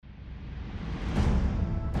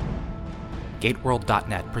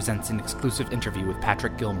GateWorld.net presents an exclusive interview with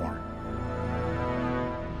Patrick Gilmore.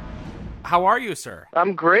 How are you, sir?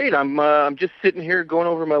 I'm great. I'm just sitting here going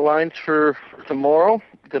over my lines for tomorrow.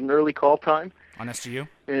 It's an early call time. On SGU?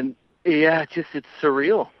 And yeah, it's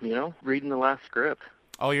surreal, reading the last script.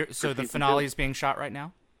 Oh, so the finale is being shot right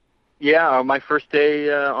now? Yeah, my first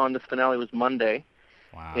day on this finale was Monday.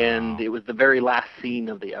 Wow. And it was the very last scene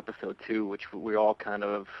of the episode, too, which we all kind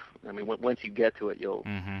of, once you get to it, you'll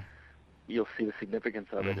see the significance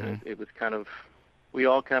of it. And it was kind of, we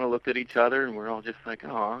all kind of looked at each other, and we're all just like,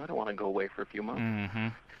 oh, I don't want to go away for a few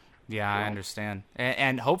months. Yeah, I understand.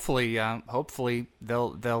 And hopefully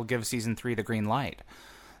they'll give season 3 the green light.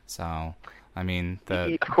 So,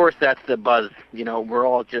 Of course, that's the buzz. We're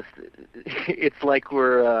all just, it's like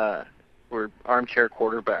we're armchair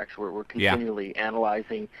quarterbacks. We're continually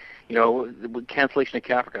analyzing, cancellation of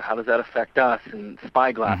Caprica, how does that affect us? And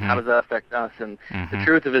Spyglass, how does that affect us? And the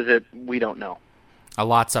truth of it is that we don't know. A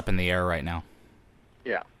lot's up in the air right now.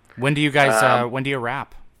 Yeah. When do you guys? When do you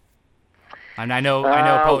wrap? And I know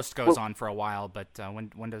Post goes on for a while, but when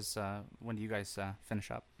do you guys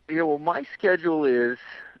finish up? Yeah. Well, my schedule is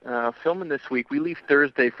filming this week. We leave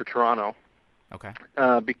Thursday for Toronto. Okay.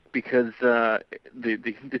 Because the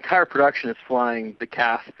entire production is flying the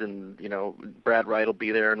cast, and Brad Wright will be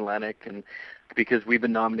there, and Lennox, and because we've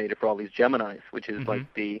been nominated for all these Geminis, which is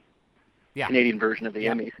like the Canadian version of the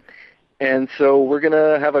Emmys. And so we're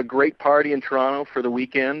gonna have a great party in Toronto for the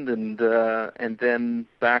weekend, and then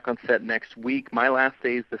back on set next week. My last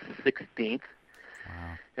day is the 16th.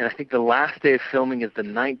 Wow. And I think the last day of filming is the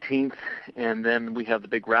 19th, and then we have the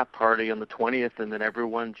big wrap party on the 20th, and then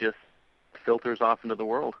everyone just filters off into the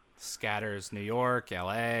world. Scatters. New York,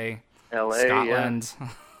 L.A., Scotland.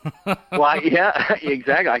 Yeah. Well, yeah,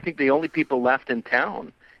 exactly. I think the only people left in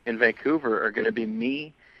town in Vancouver are going to be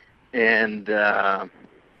me and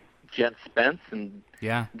Jen Spence and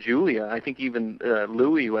Julia. I think even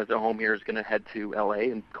Louis, who has a home here, is going to head to L.A.,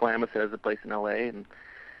 and Klamath has a place in L.A., and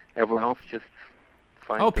everyone else just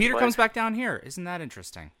finds Oh, Peter comes back down here. Isn't that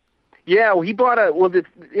interesting? Yeah, well, the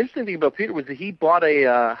interesting thing about Peter was that he bought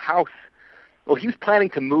a house. Well, he was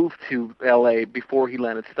planning to move to L.A. before he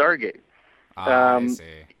landed Stargate. I see.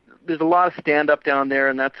 There's a lot of stand-up down there,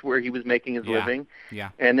 and that's where he was making his living. Yeah.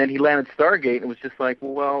 And then he landed Stargate, and it was just like,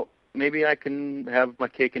 well, maybe I can have my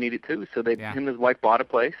cake and eat it too. So him and his wife bought a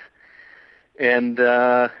place, and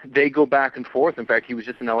they go back and forth. In fact, he was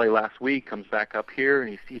just in L.A. last week, comes back up here,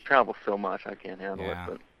 and he travels so much, I can't handle it.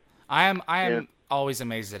 But I am always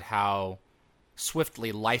amazed at how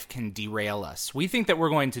swiftly life can derail us. We think that we're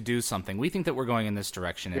going to do something. We think that we're going in this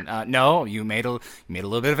direction, and no, you made a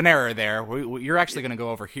little bit of an error there. You're actually going to go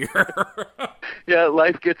over here. Yeah,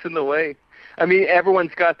 life gets in the way.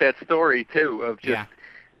 Everyone's got that story too of just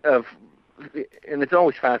and it's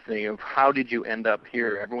always fascinating of how did you end up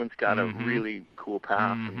here. Everyone's got a really cool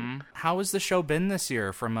path. How has the show been this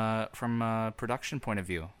year from a production point of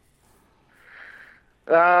view?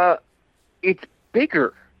 It's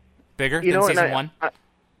bigger. Bigger than season 1?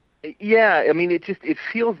 It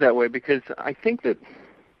feels that way because I think that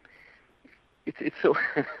it's so,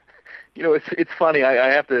 it's funny. I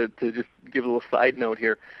have to just give a little side note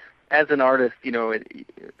here. As an artist,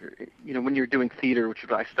 when you're doing theater, which is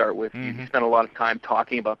what I start with, you spend a lot of time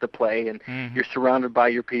talking about the play, and you're surrounded by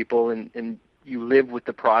your people, and you live with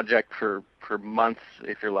the project for months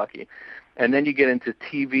if you're lucky. And then you get into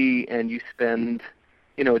TV, and you spend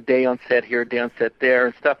a day on set here, a day on set there,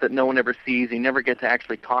 and stuff that no one ever sees. And you never get to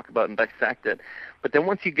actually talk about and dissect it. But then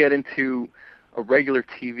once you get into a regular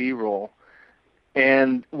TV role,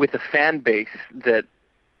 and with a fan base that,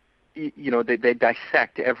 they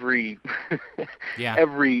dissect every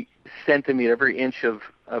every centimeter, every inch of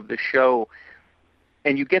the show,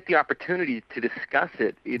 and you get the opportunity to discuss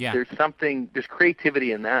it. There's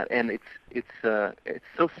creativity in that, and it's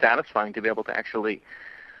so satisfying to be able to actually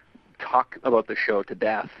talk about the show to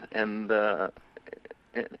death and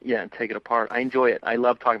take it apart. I enjoy it. I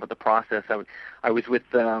love talking about the process. I was with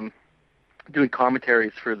doing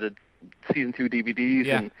commentaries for the season 2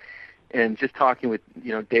 DVDs and just talking with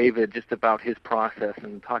David just about his process,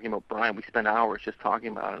 and talking about Brian. We spent hours just talking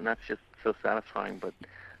about it, and that's just so satisfying. But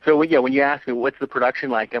so when you ask me what's the production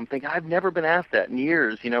like, I'm thinking I've never been asked that in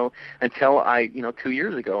years, until I 2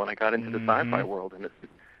 years ago, and I got into the sci-fi world, and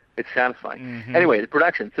it's satisfying. Anyway, the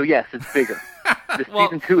production. So yes, it's bigger.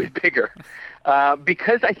 Season 2 is bigger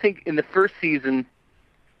because I think in the first season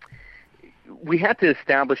we had to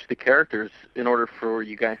establish the characters in order for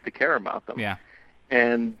you guys to care about them. Yeah.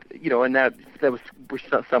 And and that was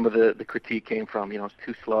where some of the critique came from. It's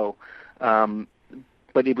too slow,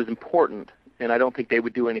 but it was important And I don't think they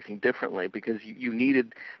would do anything differently, because you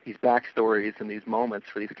needed these backstories and these moments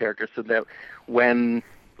for these characters, so that when,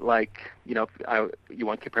 like, you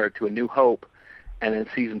want to compare it to A New Hope, and then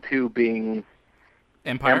season 2 being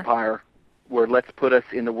Empire, where let's put us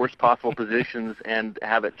in the worst possible positions and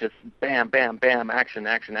have it just bam, bam, bam, action,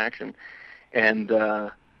 action, action, and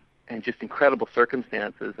just incredible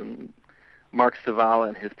circumstances. And Mark Zavala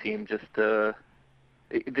and his team just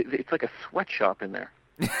it's like a sweatshop in there.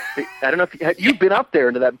 I don't know if you've been up there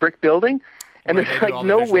into that brick building, and there's like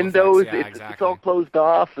no windows. Yeah, it's all closed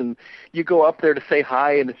off, and you go up there to say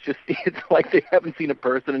hi, and it's like they haven't seen a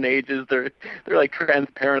person in ages. They're like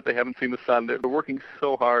transparent. They haven't seen the sun. They're working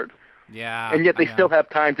so hard. Yeah, and yet they still have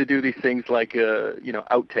time to do these things like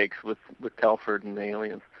outtakes with Telford and the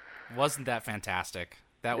aliens. Wasn't that fantastic?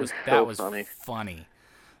 That was funny.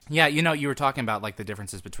 Yeah, you were talking about like the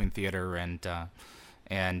differences between theater and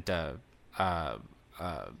the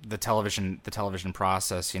television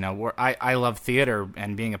process. Where I love theater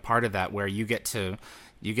and being a part of that, where you get to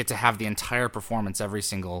have the entire performance every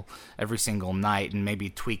single night, and maybe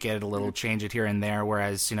tweak it a little, change it here and there.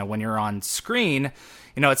 Whereas when you're on screen,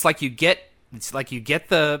 it's like you get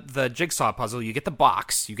the jigsaw puzzle, you get the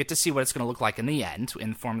box, you get to see what it's going to look like in the end in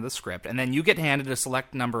the form of the script, and then you get handed a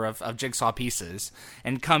select number of jigsaw pieces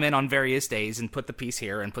and come in on various days and put the piece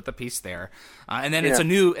here and put the piece there, and then it's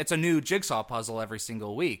a new jigsaw puzzle every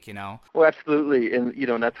single week. Well, absolutely, and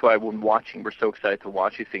and that's why when watching, we're so excited to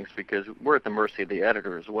watch these things, because we're at the mercy of the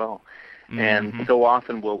editor as well. Mm-hmm. And so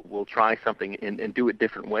often we'll try something and do it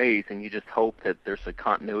different ways, and you just hope that there's a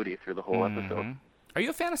continuity through the whole episode. Are you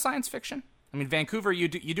a fan of science fiction? I mean, Vancouver, you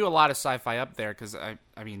do a lot of sci-fi up there, because I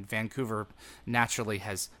mean, Vancouver naturally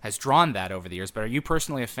has drawn that over the years. But are you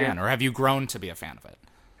personally a fan, or have you grown to be a fan of it?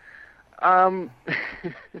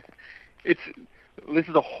 This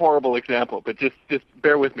is a horrible example, but just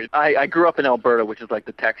bear with me. I grew up in Alberta, which is like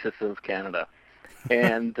the Texas of Canada,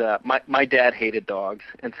 and my dad hated dogs,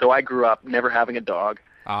 and so I grew up never having a dog,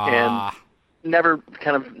 and never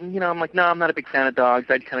kind of I'm like, no, I'm not a big fan of dogs.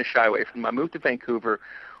 I'd kind of shy away from them. I moved to Vancouver,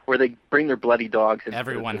 where they bring their bloody dogs.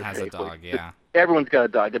 Everyone has a dog, yeah. Everyone's got a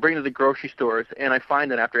dog. They bring it to the grocery stores, and I find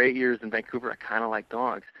that after 8 years in Vancouver, I kind of like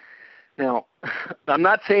dogs. Now, I'm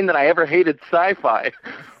not saying that I ever hated sci-fi,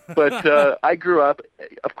 but I grew up,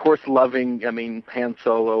 of course, loving, Han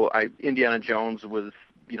Solo. Indiana Jones was,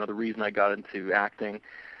 the reason I got into acting.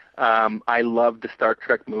 I loved the Star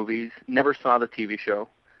Trek movies. Never saw the TV show.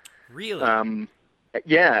 Really?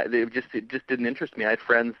 Yeah, it just didn't interest me. I had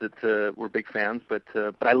friends that were big fans, but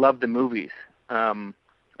I loved the movies,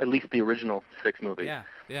 at least the original 6 movies.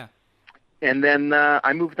 Yeah. And then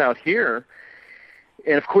I moved out here,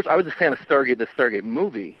 and of course I was a fan of Stargate, the Stargate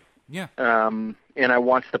movie. Yeah. And I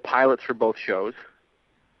watched the pilots for both shows,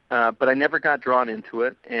 but I never got drawn into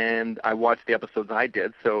it, and I watched the episodes I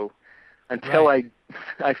did. So until I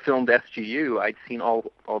filmed SGU, I'd seen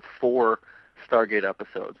all 4 Stargate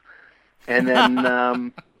episodes. And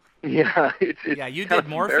then, you did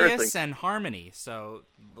Morpheus and Harmony, so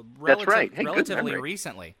that's right. Hey, relatively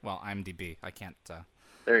recently. Well, IMDb, I can't.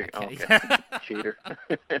 There you go. Okay. Cheater.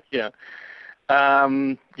 Yeah.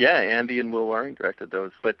 Andy and Will Waring directed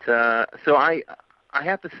those, but so I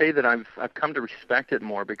have to say that I've come to respect it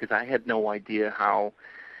more, because I had no idea how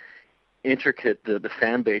intricate the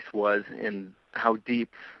fan base was, and how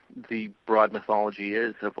deep the broad mythology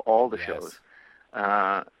is of all the shows.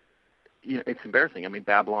 It's embarrassing. I mean,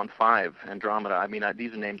 Babylon 5, Andromeda. I mean,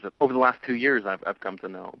 these are names that over the last 2 years I've come to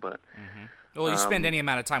know. But well, you spend any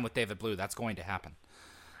amount of time with David Blue, that's going to happen.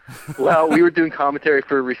 Well, we were doing commentary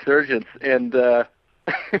for Resurgence, and this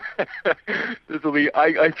will be.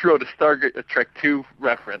 I threw out a Star Trek 2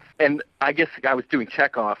 reference, and I guess I was doing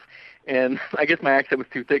Chekhov, and I guess my accent was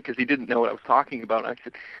too thick because he didn't know what I was talking about. And I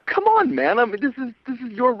said, "Come on, man! I mean, this is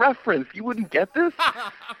your reference. You wouldn't get this."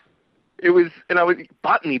 It was, and I was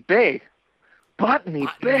Botany Bay. Botany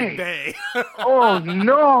Bay. Oh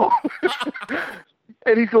no!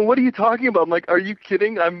 And he's going, "What are you talking about?" I'm like, "Are you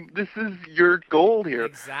kidding? This is your gold here."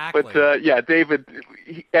 Exactly. But David,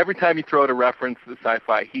 every time you throw out a reference to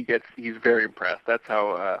sci-fi, he's very impressed. That's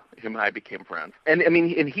how him and I became friends. And I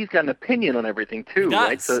mean, and he's got an opinion on everything too, he does,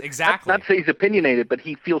 right? So exactly. Not to say he's opinionated, but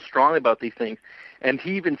he feels strongly about these things. And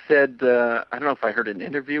he even said, I don't know if I heard an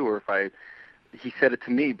interview or if he said it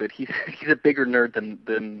to me, but he's a bigger nerd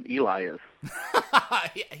than Eli is.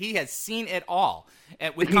 He has seen it all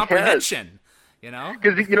with comprehension.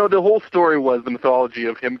 Because the whole story was the mythology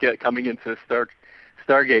of him coming into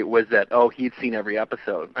Stargate was that he'd seen every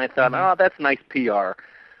episode. And I thought, that's nice PR,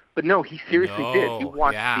 but no, he seriously did. He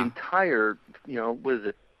watched the entire, what is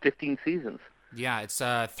it, 15 seasons. Yeah, it's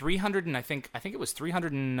 300 and I think it was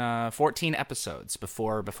 314 episodes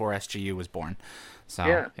before SGU was born. So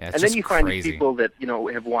Yeah, it's and just then you find crazy. these people that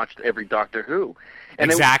have watched every Doctor Who, and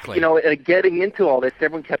Exactly. Then, getting into all this,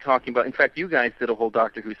 everyone kept talking about. In fact, you guys did a whole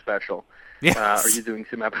Doctor Who special. Yes. Are you doing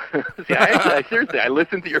some episodes? Yeah, seriously, I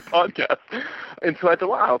listened to your podcast, and so I thought,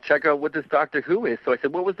 wow, I'll check out what this Doctor Who is. So I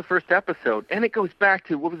said, what was the first episode? And it goes back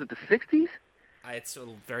to, what was it, the 60s? It's a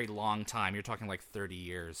very long time. You're talking like 30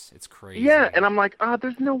 years. It's crazy. Yeah, and I'm like,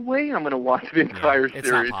 there's no way I'm going to watch the entire it's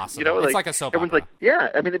series. Not possible. It's like a soap everyone's opera. like, yeah,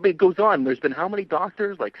 I mean, it goes on. There's been how many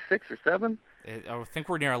Doctors? Like 6 or 7? I think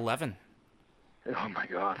we're near 11. Oh my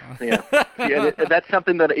God! Yeah, that's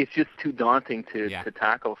something that it's just too daunting to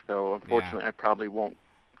tackle. So unfortunately, I probably won't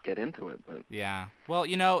get into it. But yeah, well,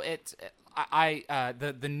 the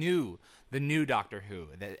new Doctor Who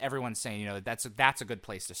that everyone's saying, that's a good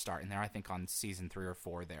place to start, and there I think on season 3 or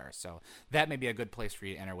 4 there. So that may be a good place for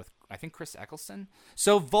you to enter with, I think, Chris Eccleston.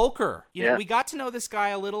 So Volker, we got to know this guy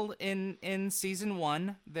a little in season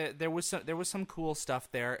 1. There was some cool stuff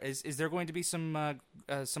there. Is there going to be some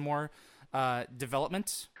more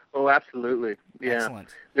development? Oh, absolutely. Yeah.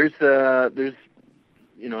 Excellent. There's 2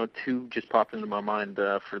 just popped into my mind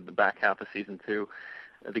for the back half of season 2.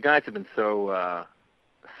 The guys have been so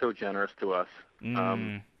generous to us.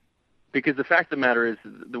 Because the fact of the matter is,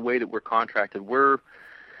 the way that we're contracted, we're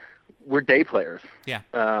day players. Yeah.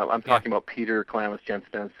 I'm talking about Peter Klamas, Jen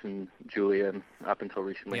Spence, and Julia, and up until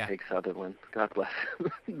recently, Hank Sutherland. God bless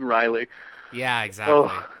Riley. Yeah, exactly.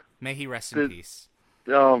 Oh, may he rest in peace.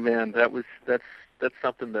 Oh man, that's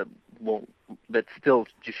something that still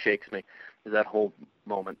just shakes me, that whole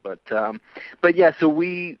moment. But yeah, so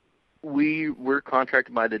we were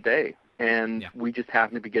contracted by the day, and we just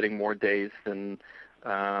happen to be getting more days than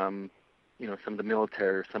some of the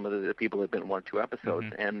military or some of the people that have been in 1 or 2 episodes,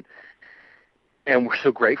 and we're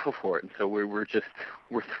so grateful for it, and so we're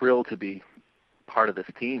thrilled to be part of this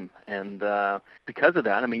team, and because of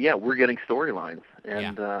that, I mean, we're getting storylines,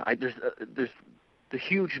 and there's the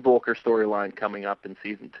huge Volker storyline coming up in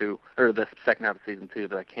season 2, or the second half of season 2,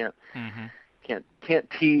 that I can't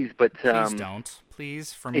tease, but please don't,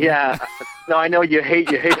 please, for me. Yeah, no, I know you hate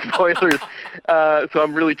spoilers, so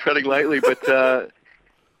I'm really treading lightly. But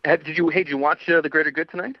did you watch The Greater Good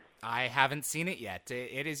tonight? I haven't seen it yet.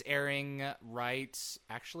 It is airing right.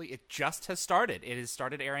 Actually, it just has started. It has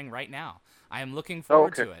started airing right now. I am looking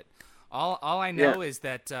forward to it. All I know is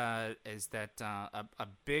that a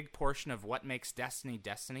big portion of what makes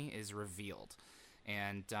Destiny is revealed,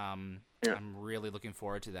 and I'm really looking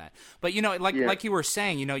forward to that. But like you were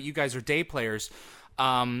saying, you guys are day players.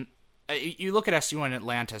 You look at SU and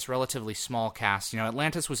Atlantis, relatively small cast.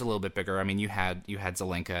 Atlantis was a little bit bigger. I mean, you had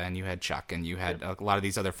Zelenka and you had Chuck and you had a lot of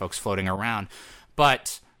these other folks floating around,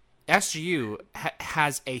 but SGU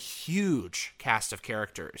has a huge cast of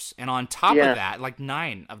characters, and on top of that, like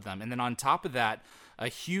 9 of them, and then on top of that, a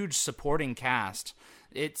huge supporting cast.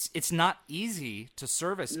 It's not easy to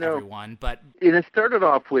service everyone, but it started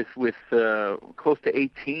off with close to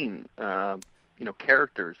 18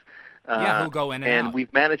 characters. Who go in and out. And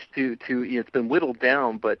we've managed to it's been whittled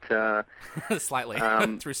down, but slightly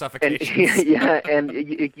through suffocation. And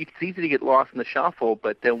it's easy to get lost in the shuffle.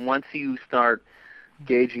 But then once you start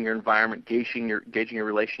gauging your environment, gauging your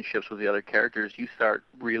relationships with the other characters, you start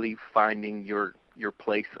really finding your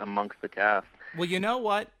place amongst the cast. Well, you know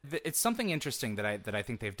what? It's something interesting that I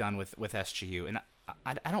think they've done with SGU, and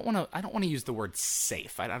I don't want to use the word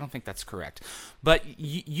safe. I don't think that's correct. But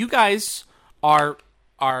you guys are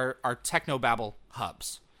technobabble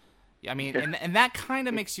hubs. I mean, and that kind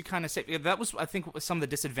of makes you kind of safe. That was, I think, some of the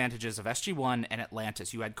disadvantages of SG-1 and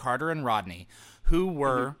Atlantis. You had Carter and Rodney, who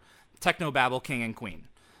were technobabble king and queen.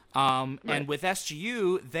 And with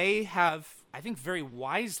SGU, they have, I think, very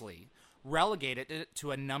wisely relegated it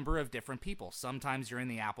to a number of different people. Sometimes you're in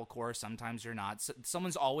the Apple Corps, sometimes you're not.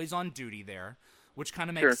 Someone's always on duty there, which kind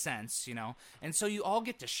of makes sense, and so you all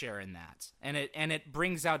get to share in that, and it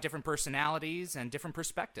brings out different personalities and different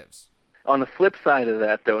perspectives. On the flip side of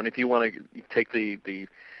that, though, and if you want to take the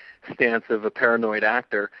stance of a paranoid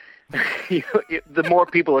actor, the more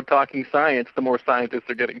people are talking science, the more scientists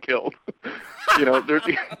are getting killed.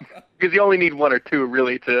 Because you only need 1 or 2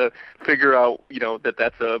 really to figure out,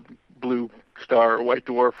 that's a blue star or white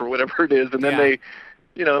dwarf or whatever it is, and then they,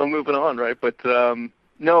 moving on, right? But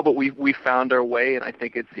no, but we found our way, and I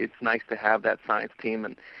think it's nice to have that science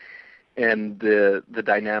team and the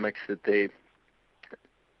dynamics that the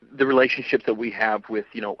relationships that we have with,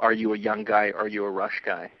 are you a young guy, are you a rush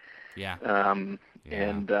guy? Yeah.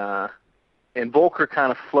 And Volker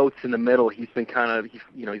kind of floats in the middle. He's been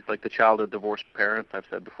he's like the child of divorced parents, I've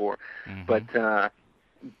said before. But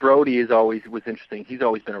Brody was interesting. He's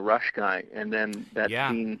always been a Rush guy, and then that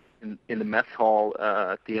scene in the mess hall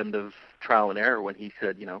at the end of Trial and Error when he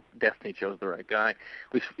said, Destiny chose the right guy.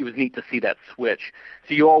 It was neat to see that switch.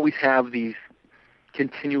 So you always have these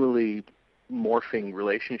continually morphing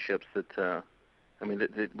relationships that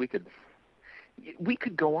that we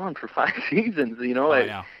could go on for 5 seasons.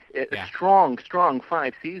 Strong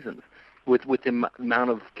 5 seasons with the amount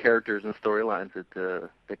of characters and storylines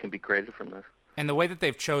that can be created from this. And the way that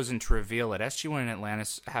they've chosen to reveal it, SG-1 and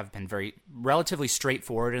Atlantis have been relatively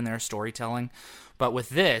straightforward in their storytelling, but with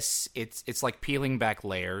this, it's like peeling back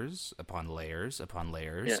layers upon layers upon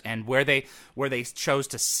layers, and where they chose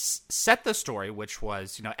to set the story, which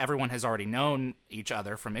was everyone has already known each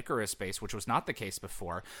other from Icarus Base, which was not the case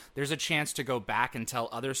before. There's a chance to go back and tell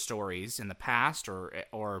other stories in the past,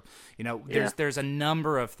 or there's a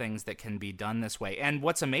number of things that can be done this way. And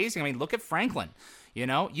what's amazing, look at Franklin.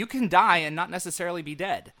 You can die and not necessarily be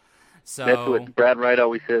dead. So that's what Brad Wright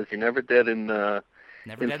always says. You're never dead in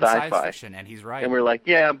never dead sci-fi. In science fiction, and he's right. And we're like,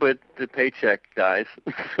 yeah, but the paycheck dies.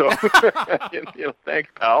 So, thanks,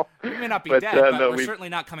 pal. We may not be dead, but we're certainly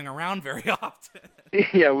not coming around very often.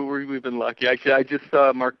 Yeah, we've been lucky. Actually, I just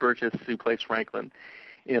saw Mark Burgess, who plays Franklin,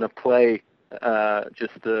 in a play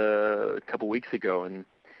just a couple weeks ago, and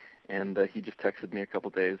he just texted me a couple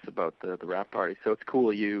days about the wrap party. So it's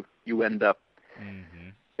cool. You end up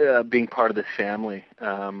being part of this family.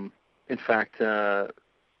 In fact,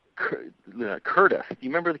 Curtis. Do you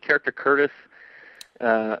remember the character Curtis?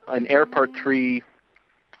 In Air Part 3,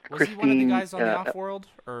 was Christine, he one of the guys on the Off-World,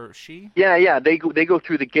 or she? Yeah. They go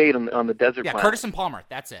through the gate on the desert planet. Curtis and Palmer.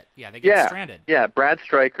 That's it. Yeah, they get stranded. Yeah, Brad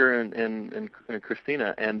Stryker and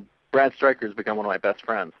Christina, and Brad Stryker has become one of my best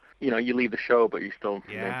friends. You leave the show, but you still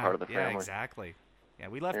remain part of the family. Yeah, exactly. Yeah,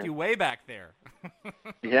 we left you way back there.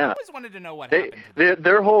 Yeah. I always wanted to know what happened to them.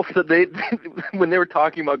 Their whole when they were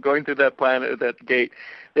talking about going through that planet, that gate,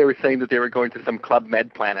 they were saying that they were going to some Club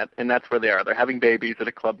Med planet, and that's where they are. They're having babies at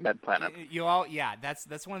a Club Med planet.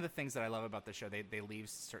 That's one of the things that I love about the show. They leave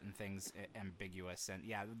certain things ambiguous, and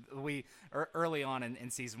we early on in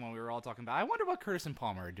season 1 we were all talking about, I wonder what Curtis and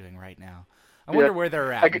Palmer are doing right now. I wonder where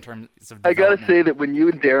they're at in terms of development. I gotta say that when you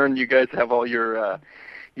and Darren, you guys have all your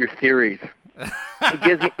theories.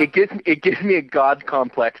 It gives me a god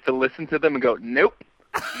complex to listen to them and go, nope.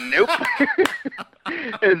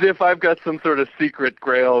 As if I've got some sort of secret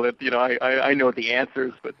grail that I know the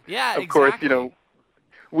answers, but of course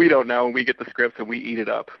we don't know, and we get the scripts and we eat it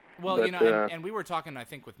up. Well, but, and we were talking, I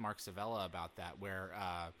think, with Mark Savella about that, where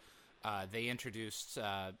they introduced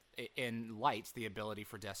in Light the ability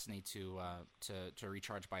for Destiny to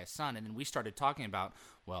recharge by a sun, and then we started talking about,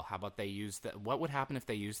 well, how about they use that? What would happen if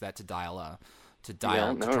they used that to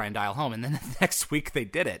try and dial home? And then the next week they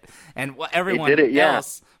did it, and everyone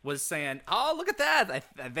else was saying, "Oh, look at that!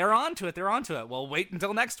 They're onto it. They're onto it." Well, wait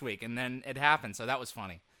until next week, and then it happened. So that was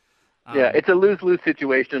funny. It's a lose-lose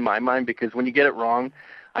situation in my mind, because when you get it wrong,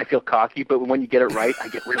 I feel cocky, but when you get it right, I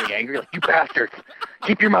get really angry. Like, you bastards,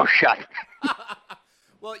 keep your mouth shut.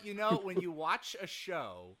 Well, when you watch a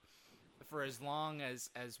show for as long as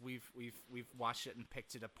we've watched it and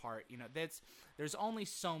picked it apart, there's only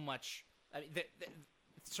so much.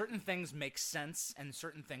 Certain things make sense and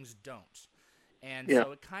certain things don't, and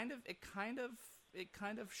so it kind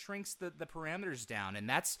of shrinks the parameters down, and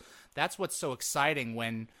that's what's so exciting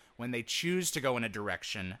when they choose to go in a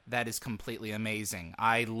direction that is completely amazing.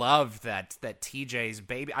 I love that TJ's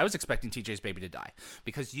baby. I was expecting TJ's baby to die,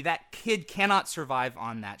 because that kid cannot survive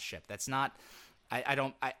on that ship. That's not.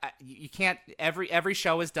 You can't. Every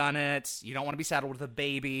show has done it. You don't want to be saddled with a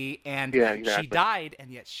baby, and she died,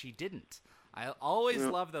 and yet she didn't. I always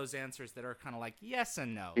love those answers that are kind of like yes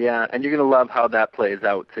and no. Yeah, and you're gonna love how that plays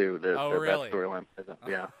out too. Really? That storyline plays out.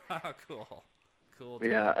 Yeah. Cool.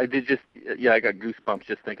 Yeah, I did just. Yeah, I got goosebumps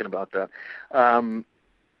just thinking about that.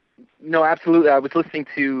 No, absolutely. I was listening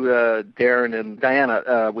to Darren and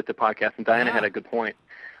Diana with the podcast, and Diana had a good point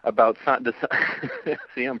about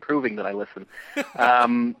see, I'm proving that I listen.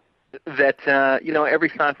 That every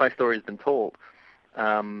sci-fi story has been told,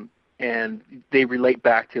 and they relate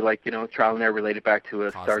back to Trial and Error related back to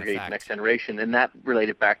a Stargate Next Generation, and that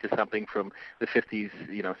related back to something from the 50s,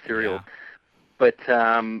 serial. Yeah. But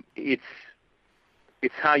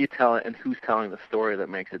it's how you tell it and who's telling the story that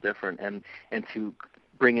makes it different, and to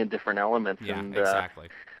bring in different elements. Yeah, and, exactly.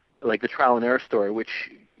 Like the Trial and Error story, which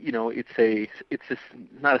it's just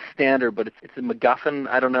not a standard, but it's a MacGuffin.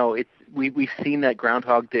 I don't know. We've seen that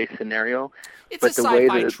Groundhog Day scenario. It's a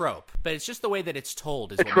sci-fi trope, but it's just the way that it's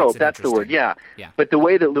told is what trope. Makes it that's the word. Yeah. But the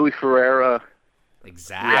way that Louis Ferreira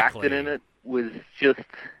reacted in it was just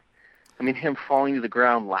I mean, him falling to the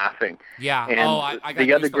ground laughing. Yeah. And I got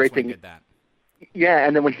the other great when he thing, did that. yeah,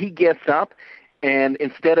 and then when he gets up, and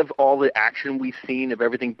instead of all the action we've seen of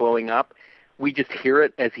everything blowing up, we just hear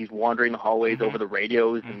it as he's wandering the hallways over the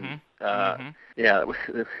radios, and yeah,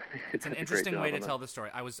 it's an interesting way to tell the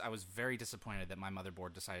story. I was very disappointed that my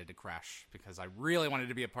motherboard decided to crash because I really wanted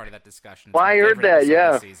to be a part of that discussion. Well, I heard that,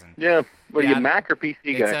 yeah. What are you, Mac or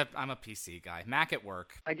PC guy? I'm a PC guy. Mac at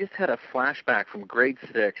work. I just had a flashback from grade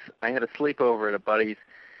 6. I had a sleepover at a buddy's.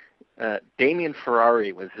 Damien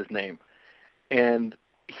Ferrari was his name, and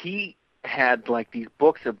he had like these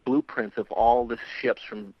books of blueprints of all the ships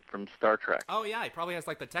from Star Trek. Oh yeah, he probably has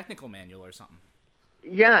like the technical manual or something.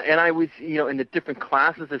 Yeah, and I was, in the different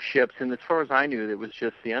classes of ships, and as far as I knew, it was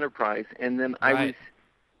just the Enterprise. And then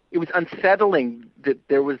it was unsettling that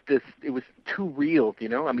there was this, it was too real,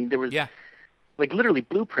 I mean, there was like literally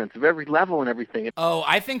blueprints of every level and everything. Oh,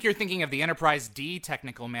 I think you're thinking of the Enterprise D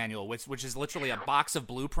technical manual, which is literally a box of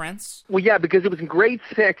blueprints. Well, yeah, because it was in grade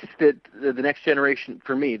 6 that the Next Generation,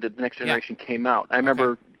 for me, the Next Generation came out. I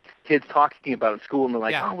remember kids talking about it in school, and they're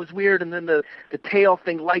like, oh, it was weird, and then the tail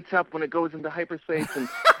thing lights up when it goes into hyperspace, and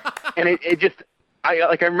and it just,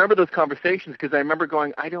 I remember those conversations, because I remember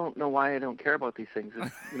going, I don't know why I don't care about these things.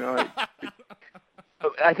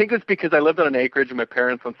 I think it's because I lived on an acreage, and my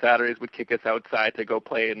parents on Saturdays would kick us outside to go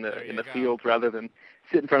play in the fields rather than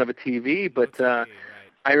sit in front of a TV. But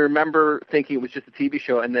I remember thinking it was just a TV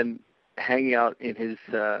show, and then hanging out in his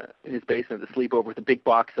basement, the sleepover, with a big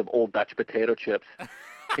box of old Dutch potato chips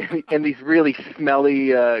and these really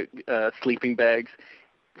smelly sleeping bags,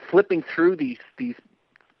 flipping through these. It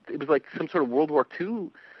was like some sort of World War II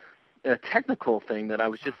technical thing that I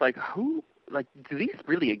was just like, who? Like, do these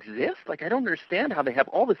really exist? Like, I don't understand how they have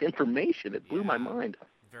all this information. It blew my mind.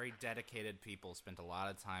 Very dedicated people spent a lot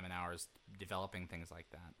of time and hours developing things like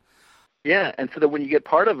that. Yeah, and so that when you get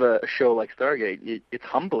part of a show like Stargate, it's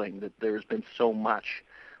humbling that there's been so much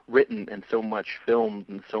written and so much filmed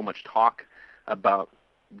and so much talk about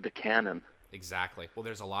the canon. Exactly. Well,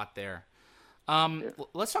 there's a lot there.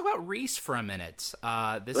 Let's talk about Reese for a minute.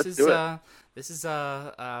 This is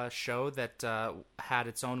a show that had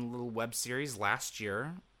its own little web series last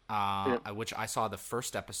year, which I saw the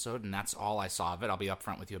first episode, and that's all I saw of it. I'll be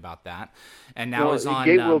upfront with you about that. And now it's on.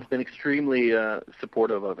 Gatewell's been extremely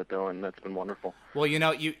supportive of it, though, and that's been wonderful. Well,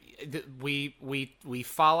 we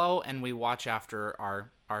follow and we watch after our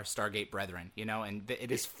Stargate brethren, and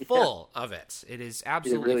it is full of it. It is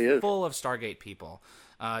absolutely full of Stargate people.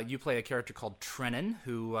 You play a character called Trenin,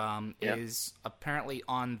 who is apparently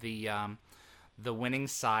on the winning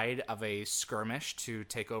side of a skirmish to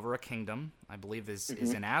take over a kingdom. I believe is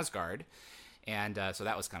in Asgard, and so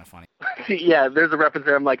that was kind of funny. Yeah, there's a reference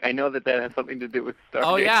there. I'm like, I know that has something to do with Stargate.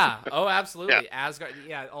 Oh yeah, absolutely. Yeah. Asgard.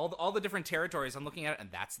 Yeah, all the different territories. I'm looking at it, and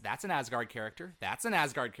that's an Asgard character. That's an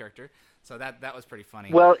Asgard character. So that was pretty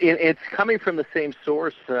funny. Well, it's coming from the same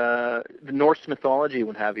source, the Norse mythology,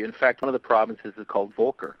 what have you. In fact, one of the provinces is called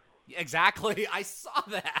Volker. Exactly, I saw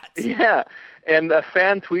that. Yeah, and a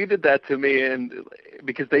fan tweeted that to me, and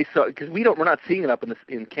because we're not seeing it up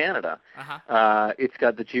in Canada. It's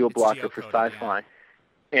got the geo-blocker for Sci-Fi,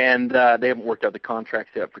 and they haven't worked out the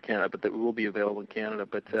contracts yet for Canada, but that will be available in Canada.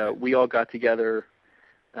 But we all got together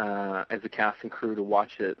as a cast and crew to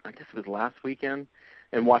watch it. I guess it was last weekend.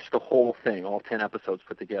 And watch the whole thing, all 10 episodes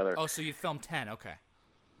put together. Oh, so you filmed 10, okay.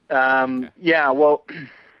 Yeah, well,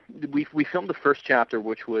 we filmed the first chapter,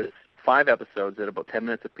 which was 5 episodes at about 10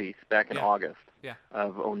 minutes apiece back in August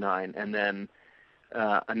of 2009. And then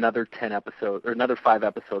another 10 episodes, or another 5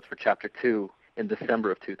 episodes for chapter 2 in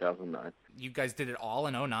December of 2009. You guys did it all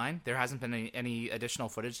in 2009? There hasn't been any additional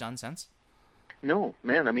footage done since? No,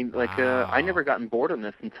 man. I mean, I never gotten bored on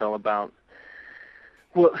this until about...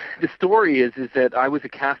 Well, the story is that I was a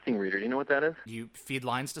casting reader. Do you know what that is? You feed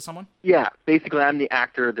lines to someone? Yeah. Basically, I'm the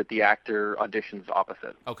actor that the actor auditions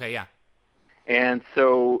opposite. Okay, yeah. And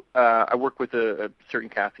so I work with a certain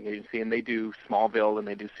casting agency, and they do Smallville, and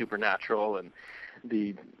they do Supernatural, and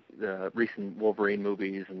the recent Wolverine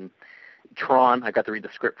movies, and Tron. I got to read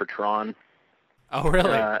the script for Tron. Oh,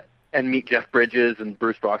 really? And meet Jeff Bridges and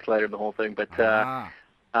Bruce Boxleitner and the whole thing. But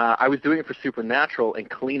I was doing it for Supernatural, and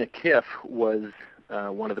Kalina Kiff was...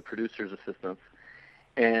 one of the producer's assistants,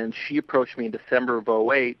 and she approached me in December of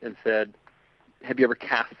 2008 and said, have you ever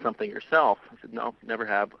cast something yourself? I said, no, never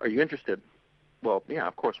have. Are you interested? Well, yeah,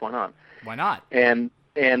 of course, why not? Why not? And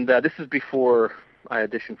this is before I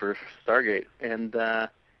auditioned for Stargate, and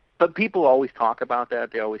but people always talk about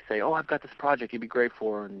that. They always say, oh, I've got this project you'd be great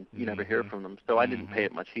for, and you never hear from them. So I didn't pay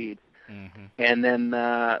it much heed. And then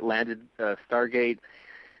landed Stargate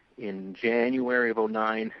in January of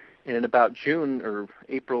 2009. And in about June or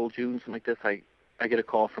April, June, something like this, I get a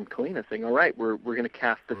call from Kalina saying, "All right, we're going to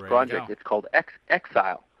cast this project. It's called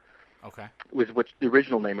Exile." Okay. Was the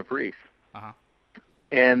original name of Reese. Uh-huh.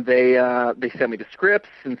 And they sent me the scripts,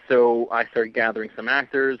 and so I started gathering some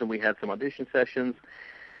actors, and we had some audition sessions.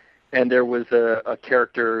 And there was a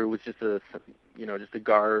character who was just a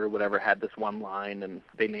guard or whatever, had this one line, and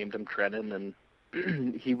they named him Trennan,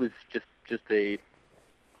 and he was just a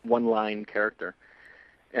one-line character.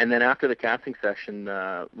 And then after the casting session,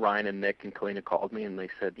 Ryan and Nick and Kalina called me, and they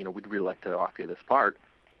said, we'd really like to offer you this part.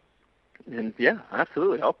 And yeah,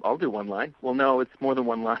 absolutely, I'll do one line. Well, no, it's more than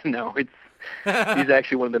one line now. He's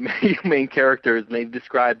actually one of the main characters, and they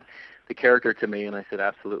described the character to me, and I said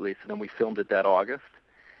absolutely. So then we filmed it that August.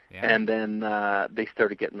 Yeah. And then they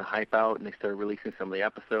started getting the hype out, and they started releasing some of the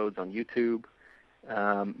episodes on YouTube.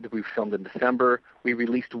 That we filmed in December. We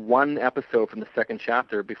released one episode from the second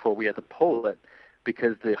chapter before we had to pull it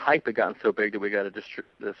because the hype had gotten so big that we got a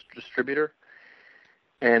distributor.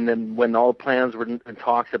 And then when all the plans were in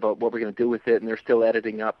talks about what we're going to do with it, and they're still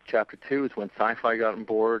editing up Chapter 2, is when Sci-Fi got on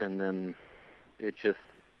board, and then it's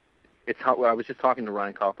how I was just talking to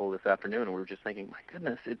Ryan Koppel this afternoon, and we were just thinking, my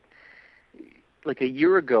goodness, like a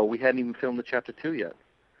year ago, we hadn't even filmed the Chapter 2 yet.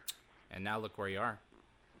 And now look where you are.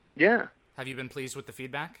 Yeah. Have you been pleased with the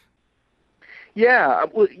feedback? Yeah.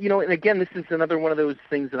 Well, and again, this is another one of those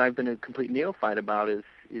things that I've been a complete neophyte about is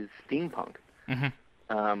steampunk.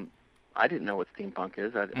 Mm-hmm. I didn't know what steampunk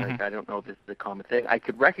is. I don't know if it's the common thing. I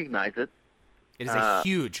could recognize it. It is a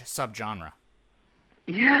huge subgenre.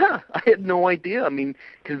 Yeah, I had no idea. I mean,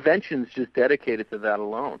 conventions just dedicated to that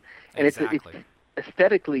alone. And exactly. It's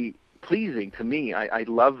aesthetically pleasing to me. I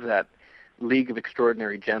love that League of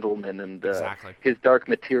Extraordinary Gentlemen and exactly. his Dark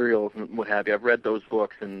Materials and what have you. I've read those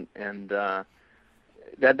books, and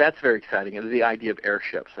that's very exciting. And the idea of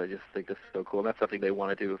airships, I just think this is so cool. And that's something they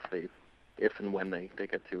want to do if and when they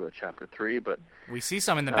get to Chapter 3. But we see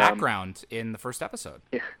some in the background in the first episode.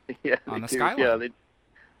 Yeah, on the skyline. Yeah,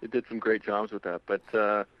 they did some great jobs with that. But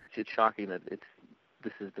it's shocking that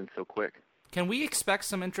this has been so quick. Can we expect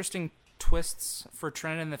some interesting twists for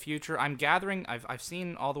Trennan in the future? I'm gathering, I've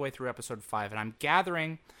seen all the way through episode 5, and I'm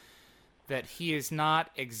gathering that he is not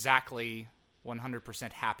exactly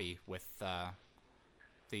 100% happy with the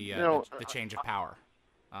change of power.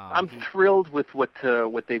 I'm thrilled with what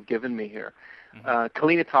they've given me here. Mm-hmm.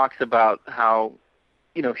 Kalina talks about how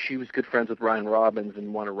she was good friends with Ryan Robbins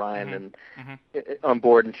and wanted Ryan on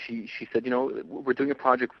board, and she said, we're doing a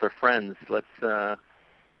project with our friends. Let's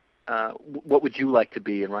what would you like to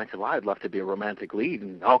be? And Ryan said, well, I'd love to be a romantic lead.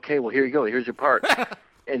 And okay, well, here you go. Here's your part.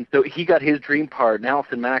 And so he got his dream part. And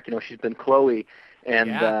Alison Mack, she's been Chloe,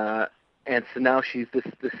 and so now she's this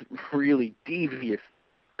really devious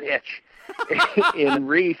bitch in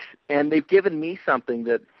Reese. And they've given me something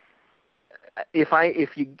that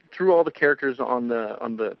if you threw all the characters on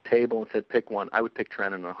the table and said pick one, I would pick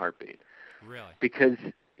Trennan in a heartbeat. Really? Because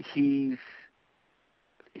he's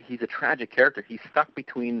a tragic character. He's stuck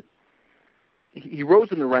between. He rose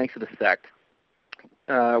in the ranks of the sect,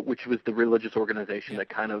 which was the religious organization that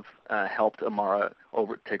kind of helped Amara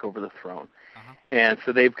take over the throne. Uh-huh. And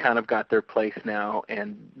so they've kind of got their place now,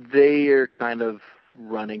 and they are kind of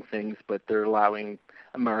running things, but they're allowing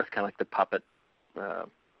Amara's kind of like the puppet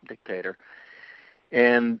dictator.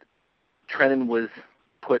 And Trennan was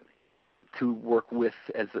put to work with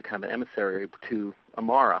as a kind of emissary to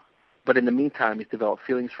Amara. But in the meantime, he's developed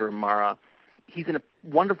feelings for Amara. He's in a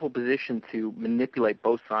wonderful position to manipulate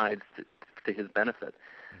both sides to his benefit,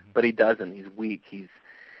 but he doesn't. He's weak. He's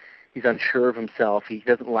unsure of himself. He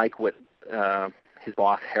doesn't like what his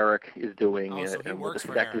boss Herrick is doing and what the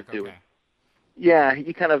sect is doing. Okay. Yeah,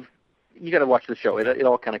 you got to watch the show. It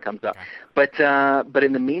all kind of comes up. But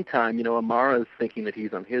in the meantime, Amara is thinking that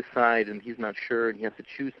he's on his side, and he's not sure, and he has to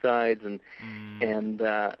choose sides, and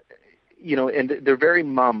they're very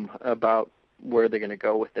mum about where they're going to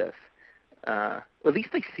go with this. At least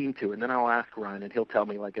they seem to. And then I'll ask Ryan, and he'll tell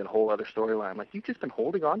me like a whole other storyline. I'm like, you've just been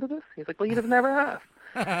holding on to this? He's like, well, you never have.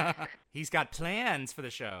 He's got plans for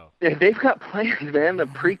the show. Yeah, they've got plans, man. The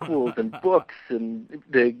prequels and books, and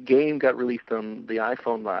the game got released on the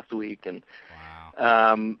iPhone last week. And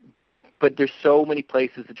wow. But there's so many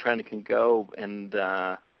places that Trennan can go, and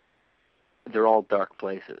they're all dark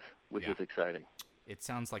places, which is exciting. It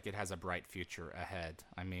sounds like it has a bright future ahead.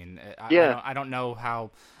 I mean, I don't know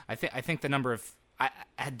how. I think the number of.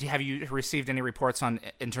 Have you received any reports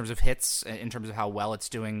in terms of hits, in terms of how well it's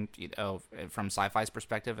doing, from Sci-Fi's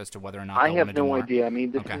perspective, as to whether or not I have no idea. I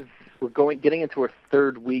mean, we're getting into our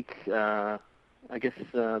third week. I guess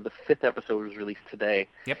the 5th episode was released today.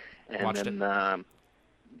 Yep, and watched then,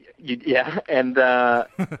 it. And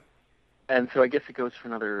and so I guess it goes for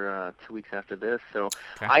another 2 weeks after this. So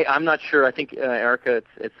Okay. I'm not sure. I think Erica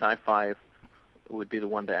at Sci-Fi would be the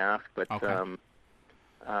one to ask, but Okay.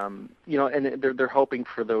 you know, and they're hoping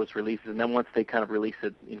for those releases, and then once they kind of release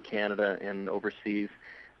it in Canada and overseas,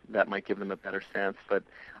 that might give them a better sense. But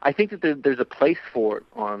I think that there's a place for it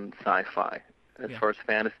on Sci-Fi as Yeah. far as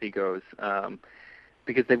fantasy goes,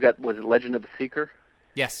 because they've got, was it Legend of the Seeker?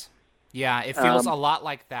 Yes. Yeah, it feels a lot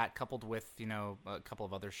like that, coupled with, you know, a couple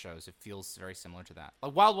of other shows. It feels very similar to that.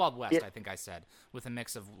 Like Wild Wild West, Yeah. I think I said, with a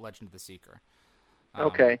mix of Legend of the Seeker.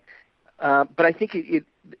 Okay, but I think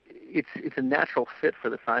it's a natural fit for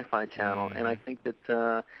the Sci-Fi Channel, and I think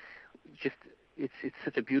that just it's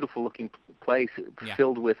such a beautiful looking place, Yeah.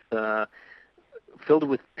 filled with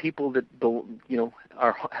people that you know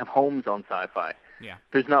have homes on Sci-Fi. Yeah.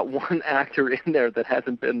 There's not one actor in there that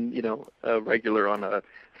hasn't been, you know, a regular on a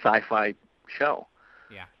Sci-Fi show.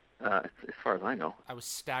 Yeah. As far as I know. I was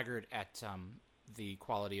staggered at the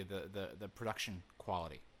quality of the production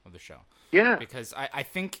quality of the show. Yeah. Because I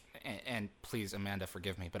think, and please, Amanda,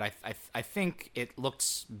 forgive me, but I think it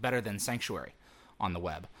looks better than Sanctuary on the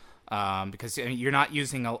web. Because I mean, you're not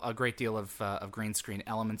using a great deal of green screen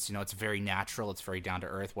elements. You know, it's very natural. It's very down to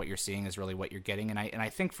earth. What you're seeing is really what you're getting. And I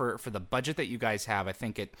think for the budget that you guys have, I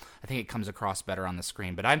think it comes across better on the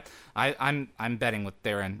screen. But I'm betting with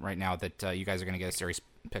Darren right now that you guys are going to get a series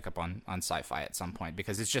pickup on Sci-Fi at some point,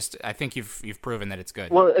 because it's just, I think you've proven that it's good.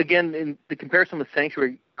 Well, again, in the comparison with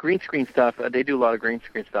Sanctuary, green screen stuff, they do a lot of green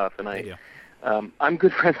screen stuff, and They do. I'm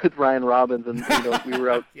good friends with Ryan Robbins, and you know, we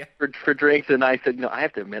were out Yeah. for drinks, and I said, you know, I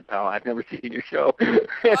have to admit, pal, I've never seen your show. And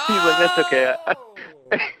he's like, that's okay.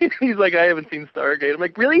 He's like, I haven't seen Stargate. I'm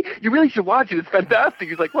like, really? You really should watch it. It's fantastic.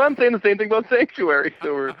 He's like, well, I'm saying the same thing about Sanctuary.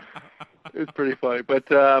 So it was pretty funny.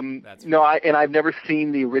 But no, I've never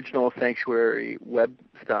seen the original Sanctuary web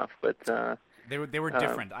stuff, but They were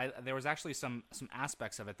different. There was actually some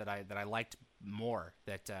aspects of it that I liked more,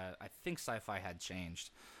 that I think Sci-Fi had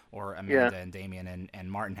changed, or Amanda and Damien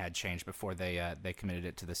and Martin had changed before they committed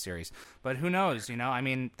it to the series. But who knows? You know, I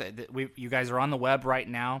mean, you guys are on the web right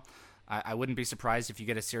now. I wouldn't be surprised if you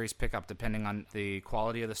get a series pickup, depending on the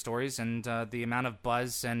quality of the stories and the amount of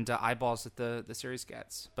buzz and eyeballs that the series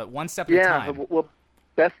gets. But one step at a time. Yeah, well,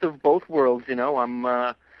 best of both worlds. You know,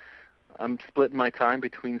 I'm splitting my time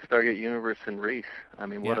between Stargate Universe and Reese. I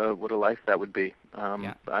mean, what a life that would be.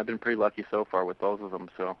 I've been pretty lucky so far with both of them,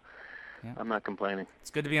 so I'm not complaining.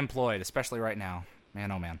 It's good to be employed, especially right now.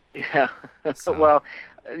 Man, oh man. Yeah. So. Well,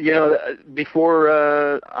 you know, before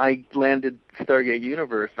I landed Stargate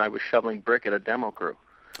Universe, I was shoveling brick at a demo crew.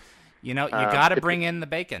 You know, you got to bring in the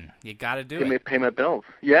bacon. You got to do it. Pay my bills.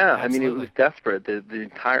 Yeah, Absolutely. I mean, it was desperate. The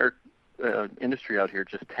entire industry out here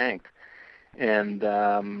just tanked, and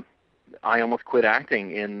I almost quit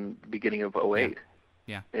acting in the beginning of 2008.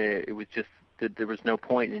 Yeah. It was just there was no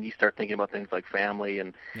point, and you start thinking about things like family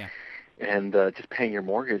and just paying your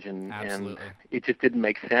mortgage, and it just didn't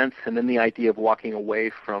make sense. And then the idea of walking away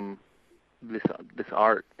from this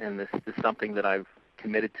art and this something that I've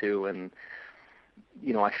committed to, and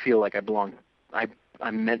you know, I feel like I belong,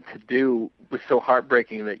 I'm meant to do, was so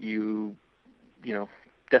heartbreaking that you know,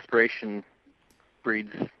 desperation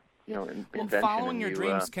breeds, you know, invention. Following your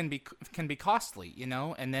dreams can be costly, you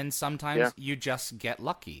know, and then sometimes you just get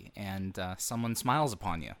lucky and someone smiles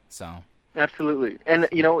upon you. So absolutely, and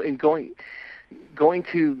you know, in going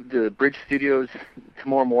to the Bridge Studios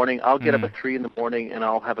tomorrow morning, I'll get up at 3 a.m. and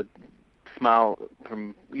I'll have a smile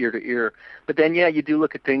from ear to ear. But then, you do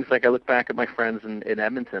look at things like, I look back at my friends in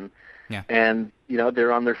Edmonton, and you know,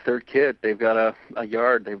 they're on their third kid. They've got a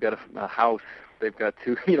yard, they've got a house, they've got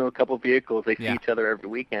a couple of vehicles. They see each other every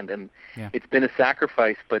weekend, and it's been a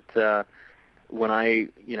sacrifice. But when I,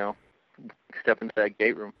 you know, step into that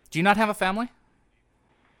gate room. Do you not have a family?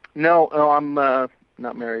 No, I'm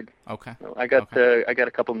not married. Okay. No, I got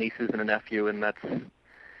a couple nieces and a nephew, and that's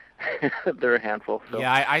they're a handful. So.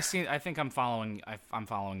 Yeah, I see. I think I'm following. I'm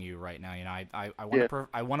following you right now. You know,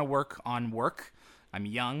 I want to work on work. I'm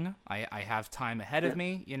young. I have time ahead of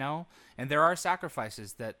me. You know, and there are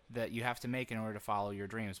sacrifices that you have to make in order to follow your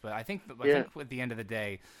dreams. But I think at the end of the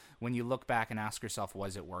day, when you look back and ask yourself,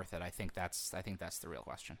 was it worth it? I think that's the real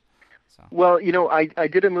question. So. Well, you know, I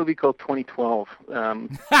did a movie called 2012. I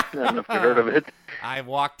don't know if you heard of it. I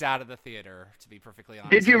walked out of the theater, to be perfectly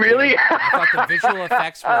honest. Did you really? I thought the visual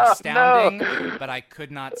effects were astounding, but I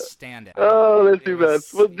could not stand it. Oh, that's too bad.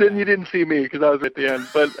 Well, then you didn't see me because I was at the end.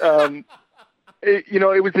 But, you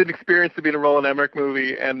know, it was an experience to be in a Roland Emmerich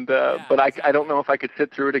movie, and but I don't know if I could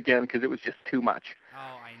sit through it again because it was just too much. Oh,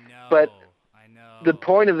 I know. But I know. the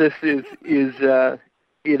point of this is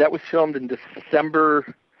that was filmed in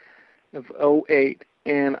December of 2008,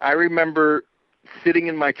 And I remember sitting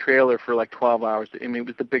in my trailer for like 12 hours. I mean, it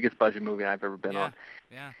was the biggest budget movie I've ever been on.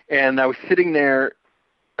 Yeah. And I was sitting there,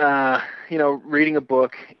 reading a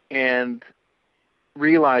book and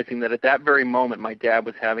realizing that at that very moment my dad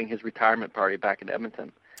was having his retirement party back in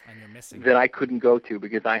Edmonton. And you're missing that I couldn't go to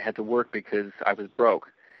because I had to work because I was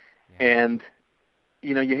broke. Yeah. And,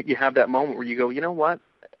 you have that moment where you go, you know what?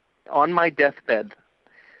 On my deathbed,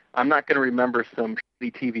 I'm not going to remember some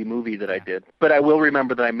shitty TV movie that I did, but I will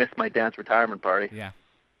remember that I missed my dad's retirement party. Yeah.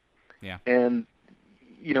 Yeah. And,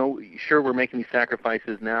 sure, we're making these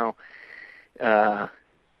sacrifices now to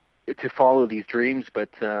follow these dreams, but,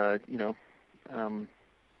 I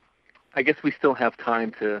guess we still have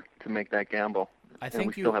time to make that gamble. I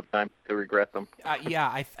think we still have time to regret them.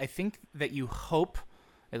 I think that you hope,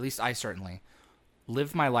 at least I certainly,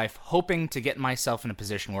 live my life hoping to get myself in a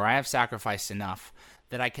position where I have sacrificed enough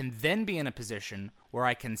that I can then be in a position where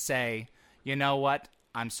I can say, you know what,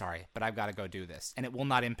 I'm sorry, but I've got to go do this. And it will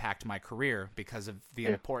not impact my career because of the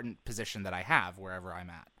important position that I have wherever I'm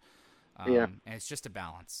at. And it's just a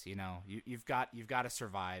balance, You've got to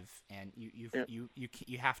survive, and you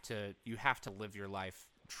have to live your life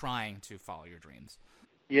trying to follow your dreams.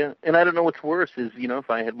 Yeah, and I don't know what's worse is, if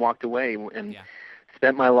I had walked away and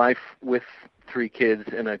spent my life with 3 kids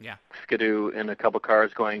and a Skidoo and a couple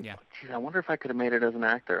cars going, geez, I wonder if I could have made it as an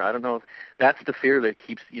actor. I don't know. That's the fear that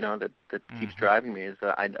keeps, that keeps driving me is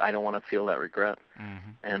I don't want to feel that regret.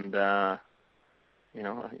 And,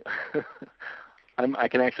 I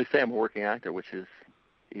can actually say I'm a working actor, which is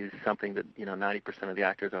something that 90% of the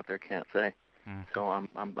actors out there can't say. So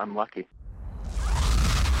I'm lucky.